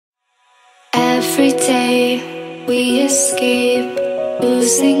Every day we escape,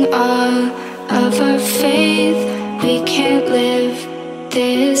 losing all of our faith. We can't live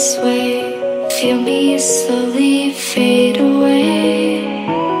this way. Feel me slowly fade away.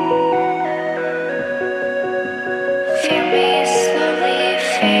 Feel me slowly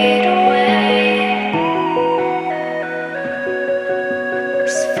fade away.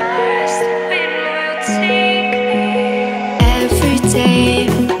 As far as the wind will take me. Every day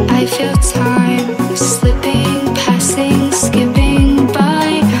I feel time slipping, passing, skipping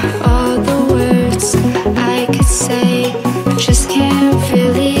by. All the words I could say just can't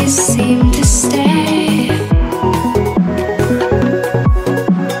really seem to stay.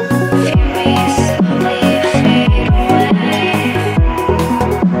 Feel me slowly fade away.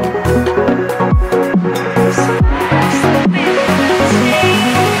 As far as the wind will take me.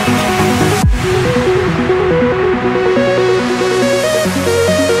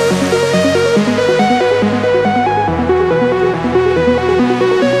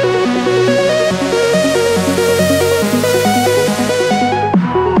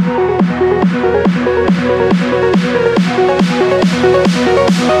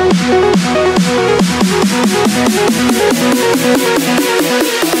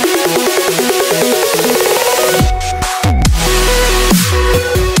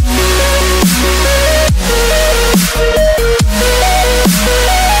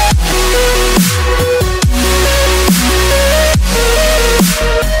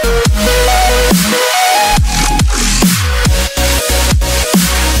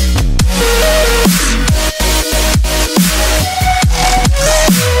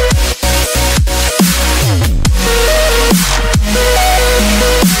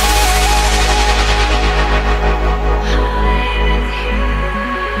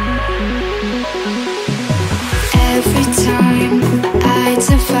 Every time I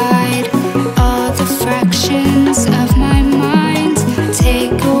divide all the fractions of my mind,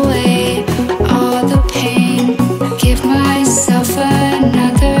 take away all the pain, give myself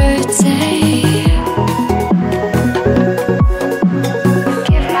another day.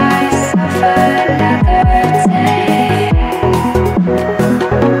 Give myself another day.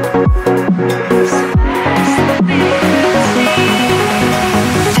 As far as the wind will take me.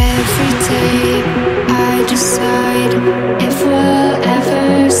 Every day I decide if we'll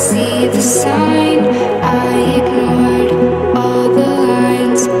ever see the sign. I ignored all the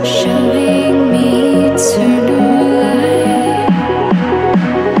lines showing me eternal light.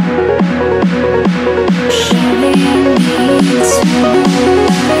 Showing me eternal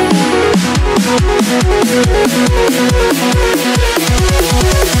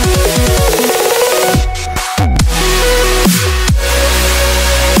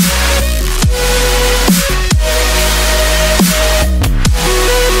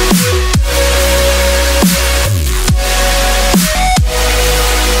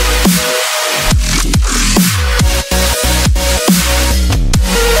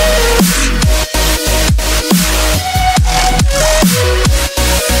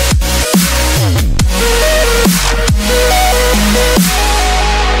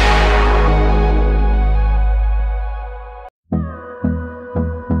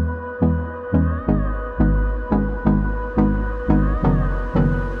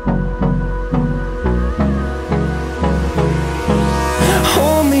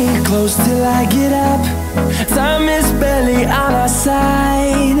close till I get up. Time is barely on our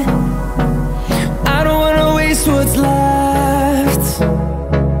side. I don't wanna waste what's left.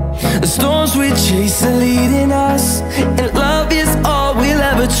 The storms we chase are leading us, and love is all we'll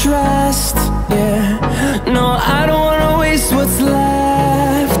ever trust. Yeah, no, I don't wanna waste what's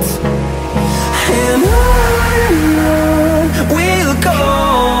left. And on we'll go,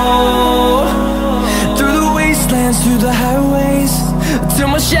 through the wastelands, through the highways, till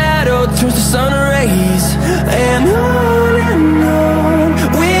my shadow turns to sun rays. And on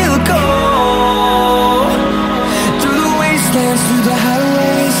we'll go, through the wastelands, through the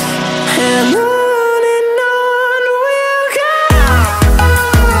highways, and on.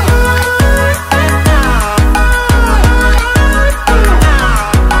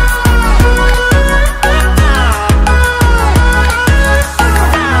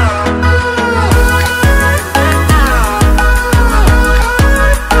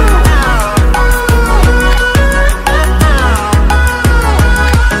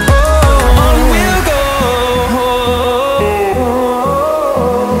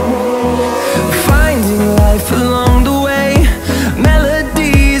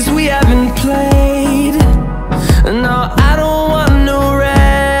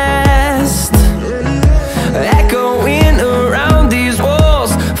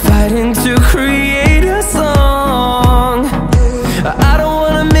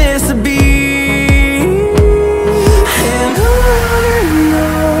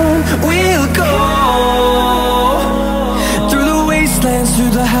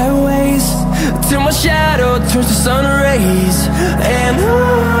 through the highways, till my shadow turns to sun rays. And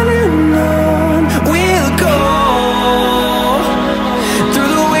on we'll go,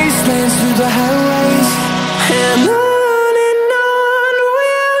 through the wastelands, through the highways. And on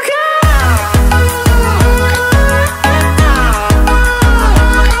we'll go.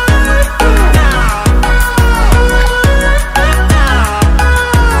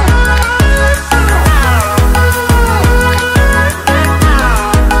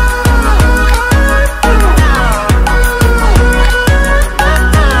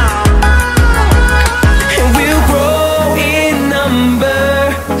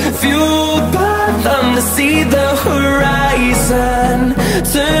 See the horizon,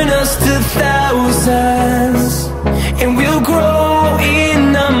 turn us to thousands, and we'll grow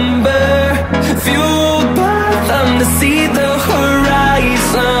in number, fueled by them to see the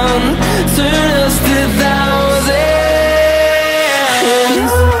horizon, turn us to thousands. And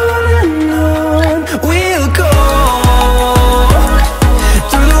on we'll go,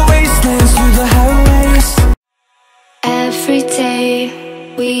 through the wastelands, through the highways. Every day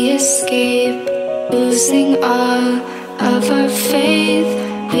we escape, losing all of our faith.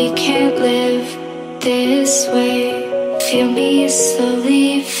 We can't live this way. Feel me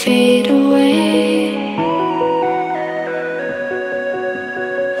slowly fade away.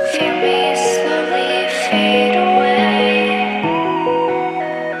 Feel me slowly fade away.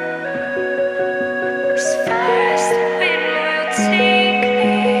 As fast the wind will take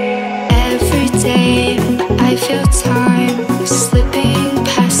me. Every day I feel time slipping,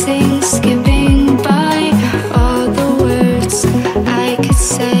 passing, skipping by. All the words I could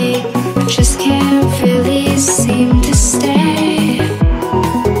say just can't really seem to stay.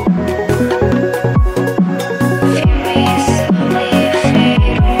 Feel me slowly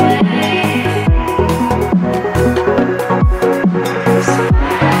fade away. As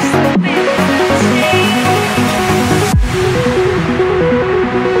fast the wind will take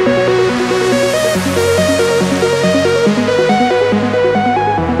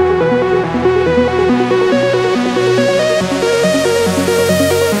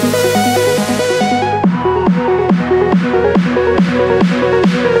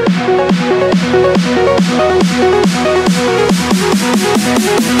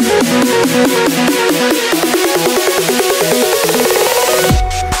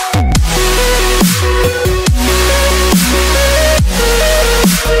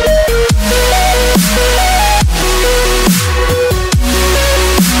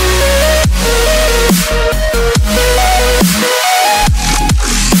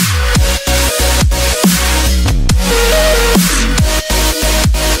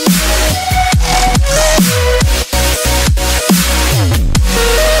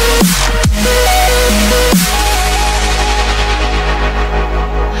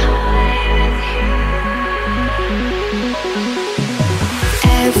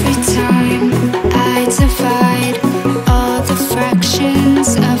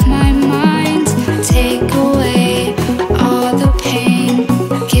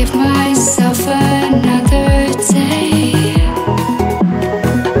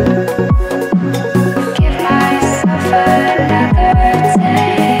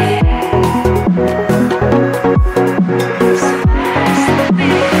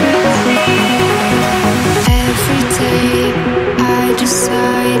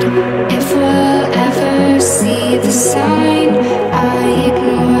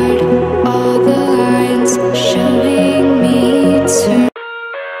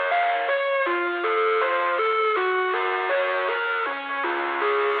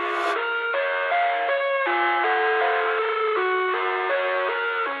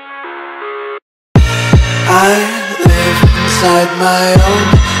I live inside my own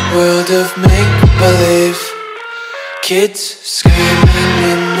world of make-believe. Kids screaming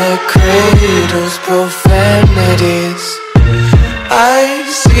in the cradles, profanities. I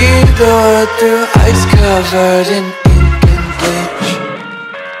see the world through eyes covered in ink and bleach.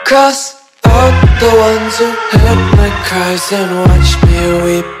 Cross out the ones who heard my cries and watched me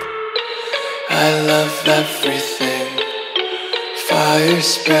weep. I love everything. Fire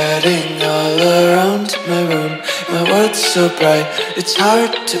spreading all around my room. My world's so bright, it's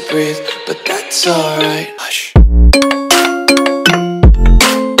hard to breathe, but that's alright. Hush.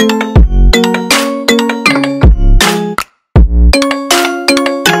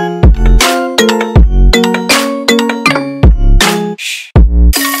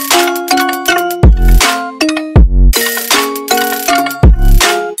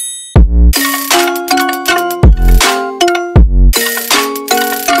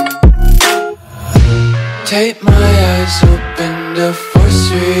 Take my eyes open to force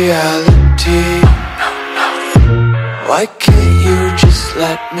was reality. Why can't you just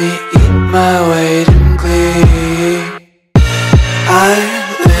let me eat my weight in glee? I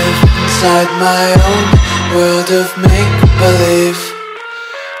live inside my own world of make-believe.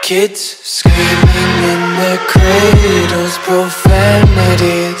 Kids screaming in their cradles,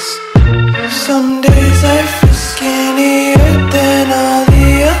 profanities. Some days I feel skinnier than all the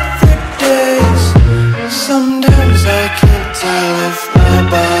other days. Sometimes I can't tell if my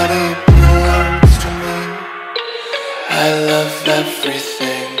body belongs to me. I love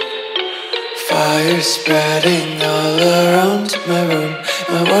everything. Fire spreading all around my room.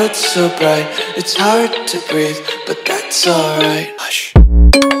 My world's so bright, it's hard to breathe, but that's alright. Hush.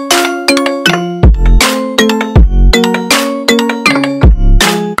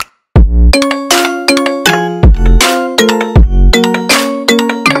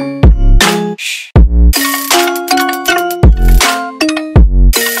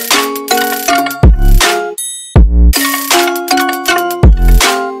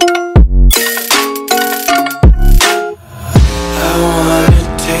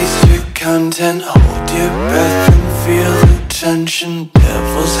 And hold your breath and feel the tension.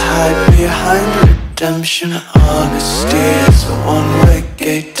 Devils hide behind redemption. Honesty is a one-way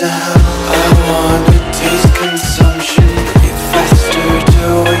gate to hell. I wanna taste consumption. Breathe faster to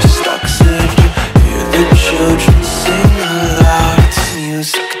waste oxygen. Hear the children sing aloud. It's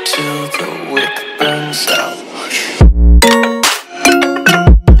music till the wick burns out.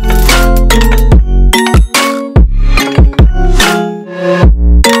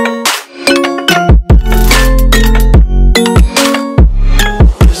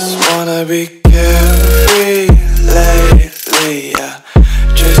 Be carefree lately, yeah.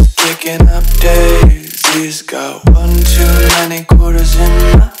 Just kicking up daisies. Got one too many quarters in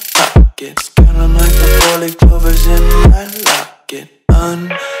my pockets. Counting like the 4-leaf clovers in my locket.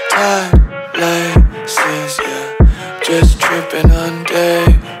 Untied laces, yeah. Just tripping on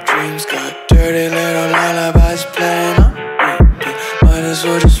daydreams. Got dirty little lullabies playing on repeat. Might as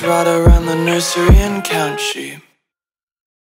well just ride around the nursery and count sheep.